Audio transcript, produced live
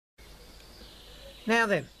Now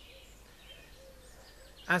then,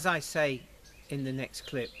 as I say in the next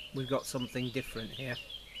clip, we've got something different here,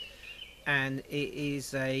 and it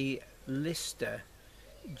is a Lister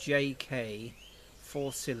JK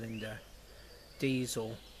 4-cylinder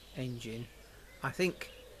diesel engine. I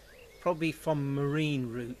think probably from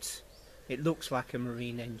marine routes. It looks like a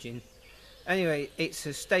marine engine. Anyway, it's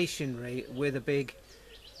a stationary with a big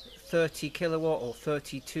 30 kilowatt or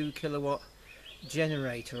 32 kilowatt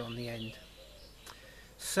generator on the end.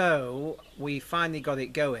 So we finally got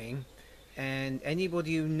it going, and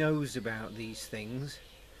anybody who knows about these things,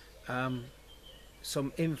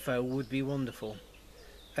 some info would be wonderful,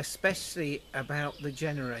 especially about the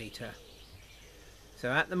generator.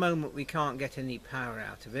 So at the moment we can't get any power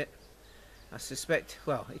out of it. I suspect,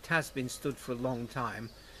 well, it has been stood for a long time,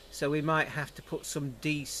 so we might have to put some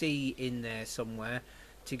DC in there somewhere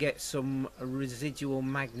to get some residual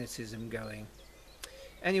magnetism going.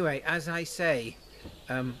 Anyway, as I say,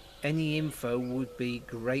 any info would be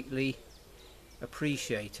greatly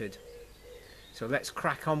appreciated. So let's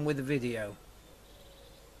crack on with the video.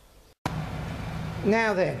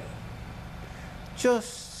 Now then,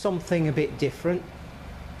 just something a bit different.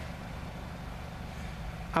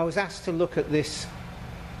 I was asked to look at this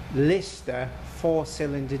Lister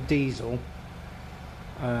 4-cylinder diesel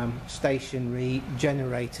stationary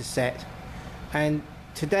generator set, and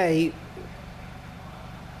today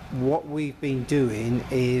what we've been doing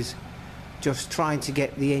is just trying to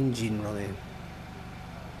get the engine running.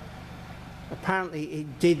 Apparently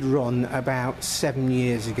it did run about 7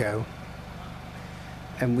 years ago,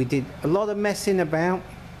 and we did a lot of messing about.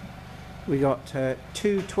 We got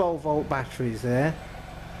two 12-volt batteries there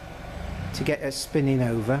to get us spinning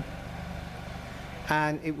over,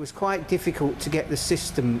 and it was quite difficult to get the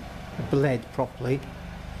system bled properly.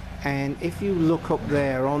 And if you look up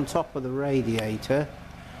there on top of the radiator,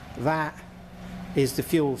 that is the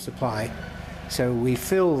fuel supply. So we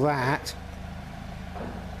fill that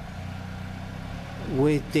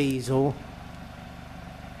with diesel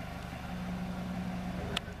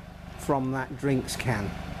from that drinks can.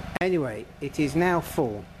 Anyway, it is now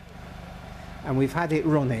full and we've had it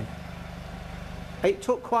running. It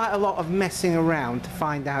took quite a lot of messing around to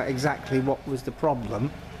find out exactly what was the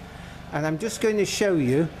problem, and I'm just going to show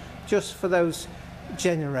you, just for those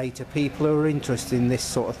generator people who are interested in this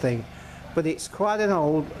sort of thing. But it's quite an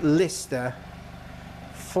old Lister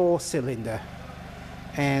 4-cylinder,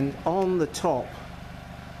 and on the top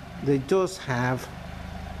there does have,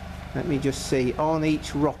 let me just see, on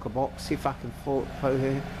each rocker box, if I can put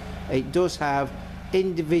here, it does have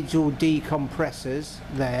individual decompressors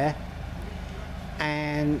there,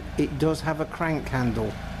 and it does have a crank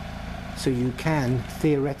handle, so you can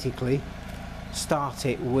theoretically start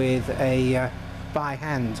it with a by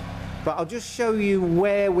hand. But I'll just show you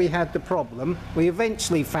where we had the problem. We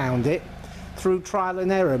eventually found it through trial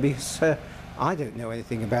and error, because I don't know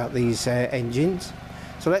anything about these engines.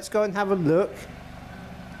 So let's go and have a look.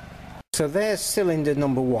 So there's cylinder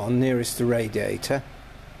number 1 nearest the radiator,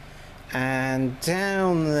 and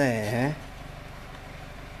down there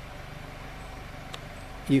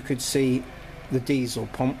you could see the diesel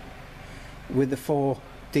pump with the 4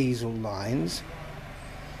 diesel lines,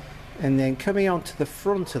 and then coming onto the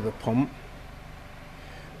front of the pump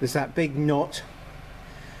there's that big nut,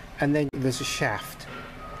 and then there's a shaft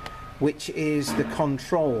which is the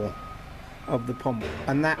control of the pump,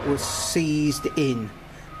 and that was seized in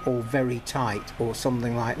or very tight or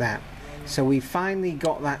something like that. So we finally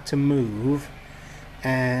got that to move,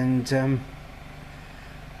 and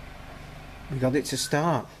we got it to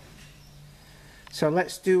start. So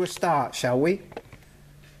let's do a start, shall we?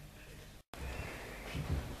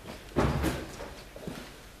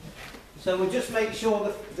 So we'll just make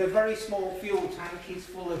sure the very small fuel tank is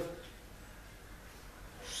full of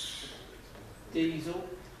diesel.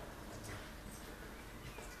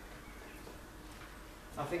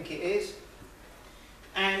 I think it is.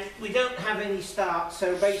 And we don't have any start,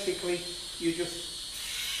 so basically you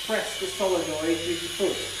just press the solenoid with your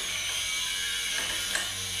foot.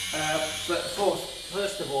 But of course,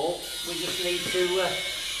 first of all, we just need to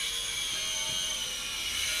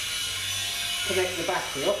connect the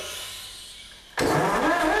battery up.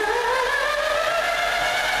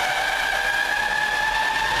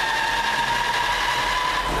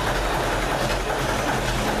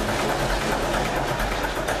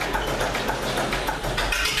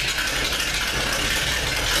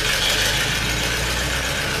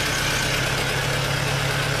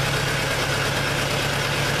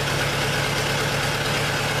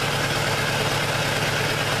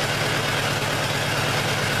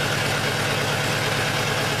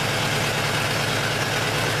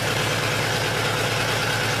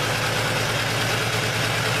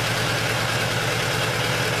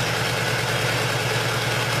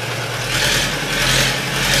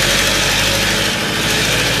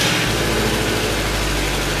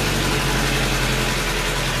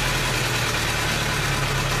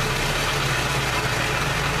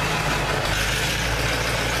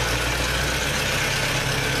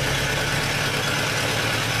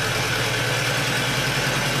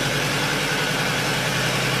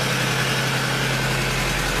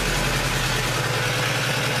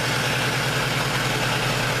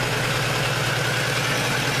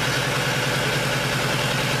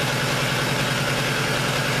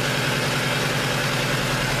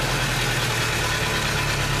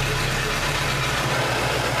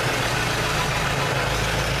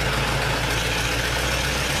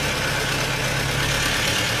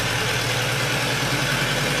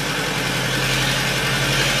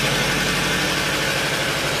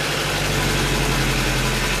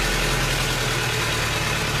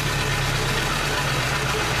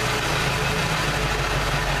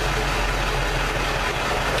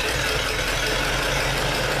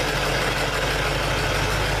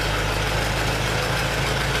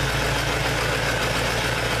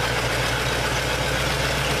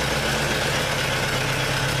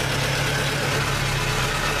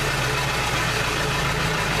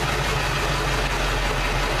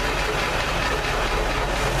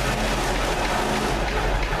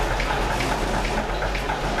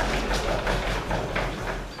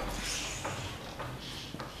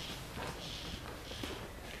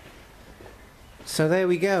 So there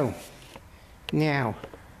we go. Now,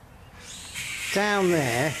 down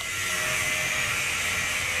there,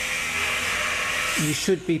 you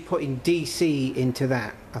should be putting DC into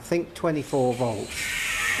that. I think 24 volts.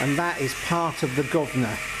 And that is part of the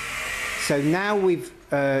governor. So now we've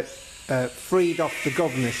freed off the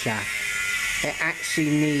governor shaft, it actually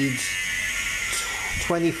needs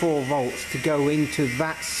 24 volts to go into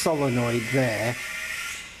that solenoid there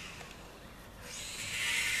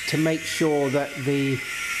to make sure that the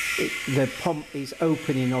pump is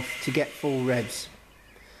open enough to get full revs.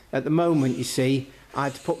 At the moment, you see, I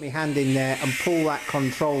had to put my hand in there and pull that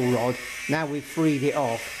control rod. Now we've freed it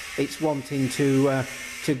off, it's wanting to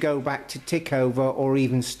go back to tick over or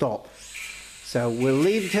even stop. So we'll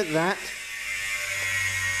leave it at that.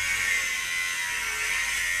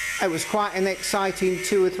 It was quite an exciting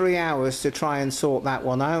 2 or 3 hours to try and sort that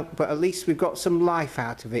one out, but at least we've got some life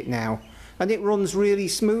out of it now. And it runs really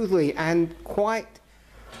smoothly and quite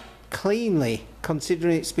cleanly,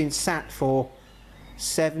 considering it's been sat for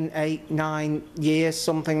 7, 8, 9 years,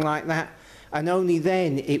 something like that. And only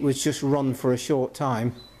then it was just run for a short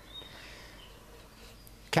time.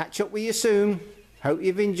 Catch up with you soon. Hope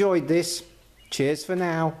you've enjoyed this. Cheers for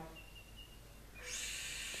now.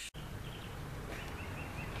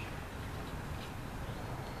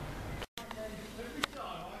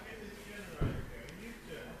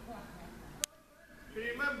 Can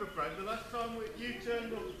you remember, Fred, the last time you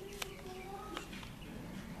turned up?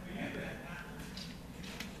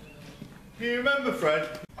 Can you remember, Fred?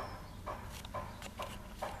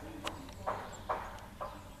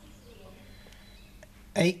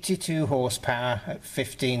 82 horsepower at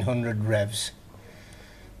 1500 revs.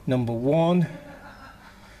 Number 1,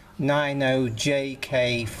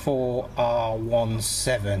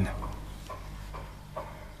 90JK4R17.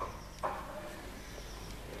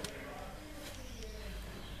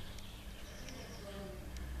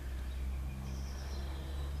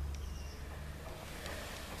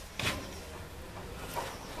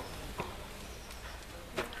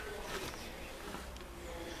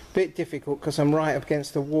 Bit difficult because I'm right up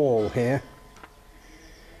against the wall here.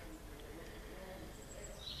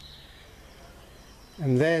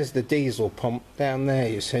 And there's the diesel pump down there,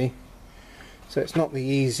 you see. So it's not the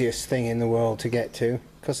easiest thing in the world to get to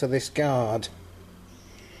because of this guard.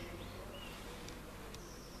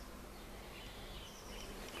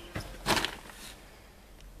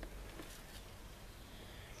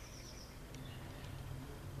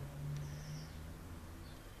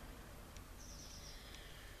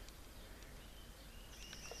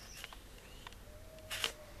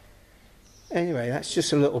 Anyway, that's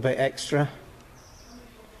just a little bit extra.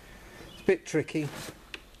 It's a bit tricky,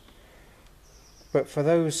 but for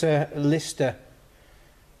those Lister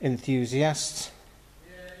enthusiasts,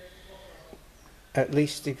 at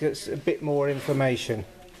least it gets a bit more information.